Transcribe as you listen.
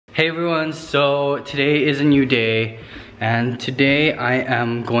Hey everyone, so today is a new day and today I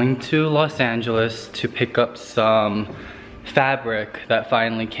am going to Los Angeles to pick up some fabric that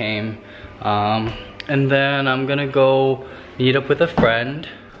finally came, and then I'm gonna go meet up with a friend.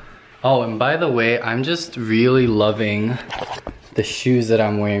 Oh, and by the way, I'm just really loving the shoes that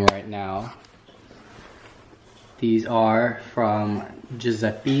I'm wearing right now. These are from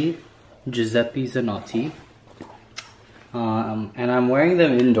Giuseppe Zanotti. And I'm wearing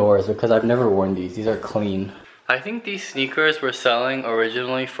them indoors because I've never worn these. These are clean. I think these sneakers were selling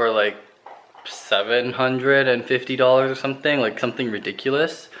originally for like $750 or something, like something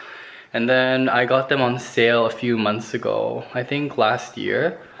ridiculous. And then I got them on sale a few months ago, I think last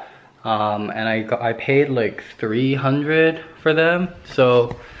year. And I paid like $300 for them.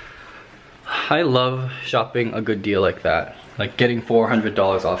 So I love shopping a good deal like that. Like getting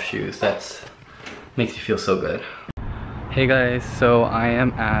 $400 off shoes. That's makes you feel so good. Hey guys, so I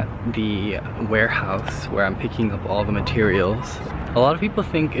am at the warehouse where I'm picking up all the materials. A lot of people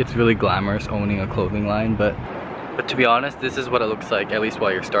think it's really glamorous owning a clothing line, but to be honest, this is what it looks like, at least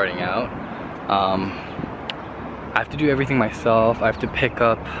while you're starting out. I have to do everything myself. I have to pick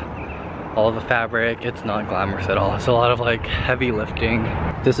up all the fabric. It's not glamorous at all. It's a lot of like heavy lifting.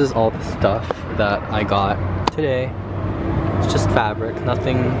 This is all the stuff that I got today. It's just fabric,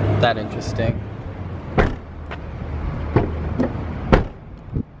 nothing that interesting.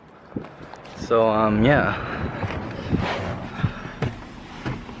 So yeah.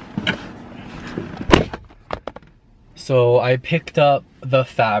 So I picked up the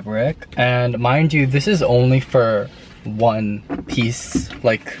fabric, and mind you, this is only for one piece.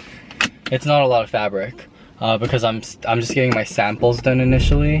 Like, it's not a lot of fabric because I'm just getting my samples done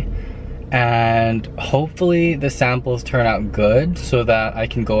initially, and hopefully the samples turn out good so that I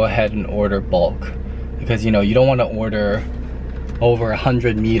can go ahead and order bulk, because you know, you don't want to order over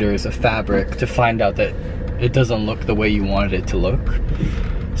 100 meters of fabric to find out that it doesn't look the way you wanted it to look.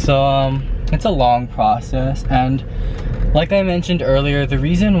 So it's a long process, and like I mentioned earlier, the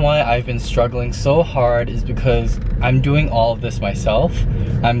reason why I've been struggling so hard is because I'm doing all of this myself.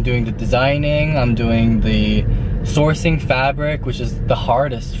 I'm doing the designing, I'm doing the sourcing fabric, which is the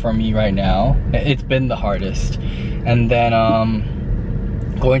hardest for me right now. It's been the hardest. And then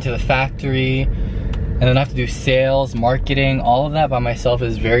going to the factory, and then I have to do sales, marketing, all of that by myself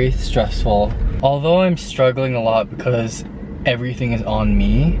is very stressful. Although I'm struggling a lot because everything is on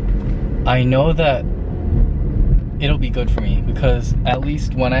me, I know that it'll be good for me, because at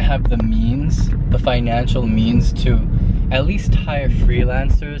least when I have the means, the financial means to at least hire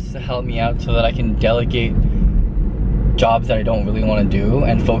freelancers to help me out so that I can delegate jobs that I don't really want to do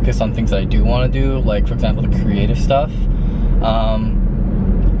and focus on things that I do want to do, like for example the creative stuff,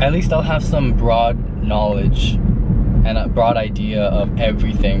 at least I'll have some broad knowledge and a broad idea of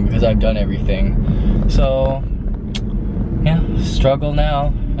everything because I've done everything. So yeah, struggle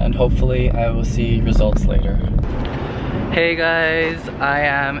now, and hopefully I will see results later. Hey guys, I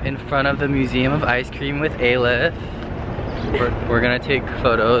am in front of the Museum of Ice Cream with Alif. We're gonna take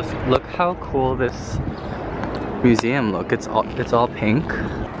photos. Look how cool this museum look. It's all pink.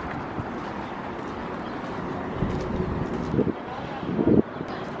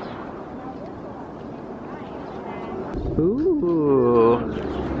 Ooh,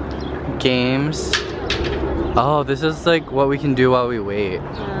 games. Oh, this is like what we can do while we wait.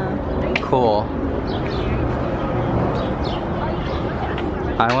 Cool.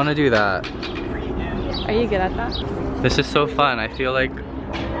 I want to do that. Are you good at that? This is so fun. I feel like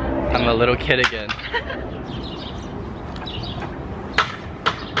I'm a little kid again.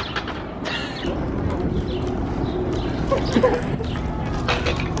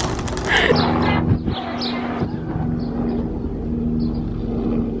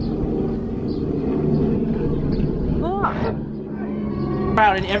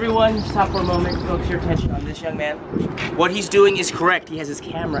 And everyone, stop for a moment, focus your attention on this young man. What he's doing is correct. He has his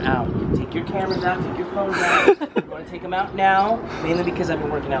camera out. Take your cameras out, take your phones out. You want to take them out now, mainly because I've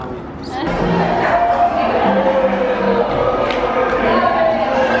been working out all week.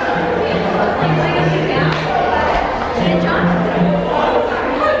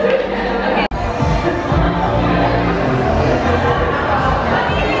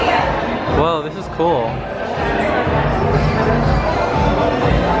 Whoa, this is cool.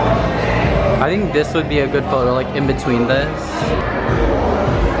 I think this would be a good photo, like in between this.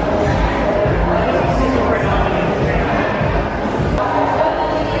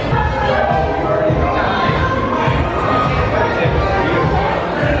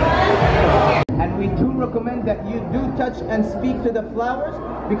 And we do recommend that you do touch and speak to the flowers,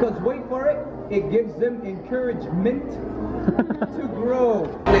 because wait for it, it gives them encouragement to grow.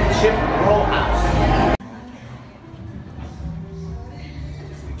 With Chip Roll House.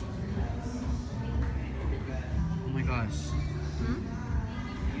 Oh my gosh.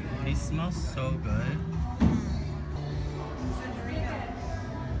 These smell so good.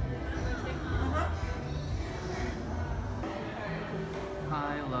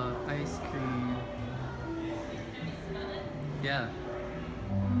 I love ice cream. Yeah.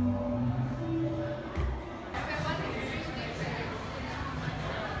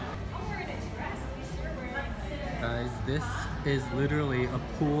 Guys, this is literally a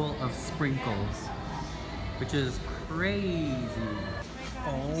pool of sprinkles, which is crazy.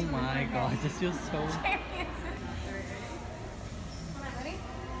 Oh my god, this feels so...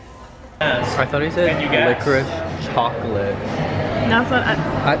 I thought he said licorice chocolate. That's what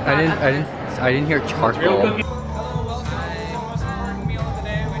I didn't hear charcoal. Most important meal of the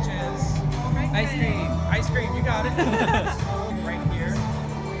day, which is ice cream. Ice cream, you got it. Right here.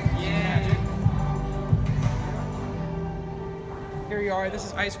 Yeah. Here you are. This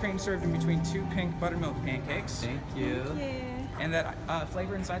is ice cream served in between 2 pink buttermilk pancakes. Thank you. And that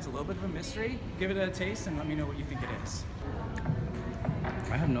flavor inside's a little bit of a mystery. Give it a taste and let me know what you think it is.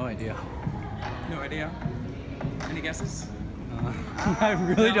 I have no idea. No idea? Any guesses? I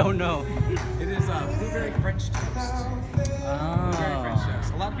really don't know. It is blueberry French toast. Blueberry French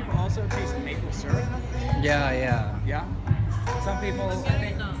toast. A lot of people also taste maple syrup. Yeah. Yeah. Some people,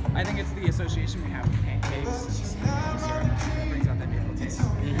 I think it's the association we have with pancakes and maple syrup that brings out that maple taste.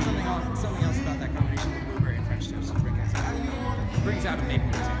 Something else about that combination of blueberry and French toast brings out a maple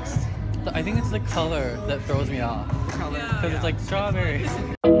taste. I think it's the color that throws me off. The color. Because it's like strawberries.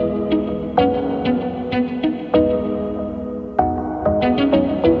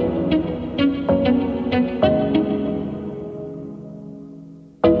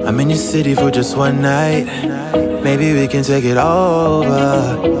 I'm in your city for just one night. Maybe we can take it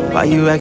over. Why you acting